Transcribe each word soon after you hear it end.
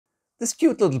This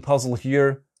cute little puzzle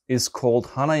here is called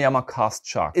Hanayama Cast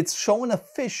Shark. It's showing a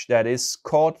fish that is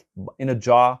caught in a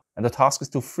jar, and the task is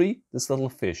to free this little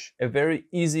fish. A very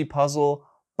easy puzzle,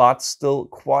 but still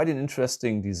quite an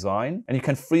interesting design. And you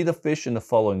can free the fish in the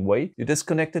following way. You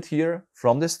disconnect it here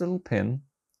from this little pin,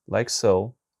 like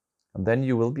so, and then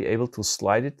you will be able to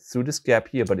slide it through this gap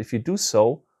here. But if you do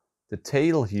so, the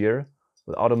tail here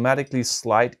will automatically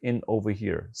slide in over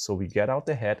here. So we get out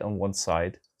the head on one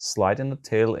side, slide in the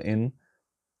tail in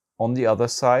on the other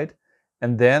side,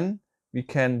 and then we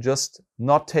can just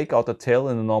not take out the tail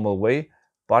in a normal way,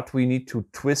 but we need to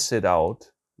twist it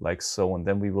out like so, and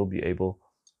then we will be able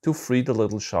to free the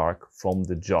little shark from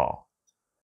the jar.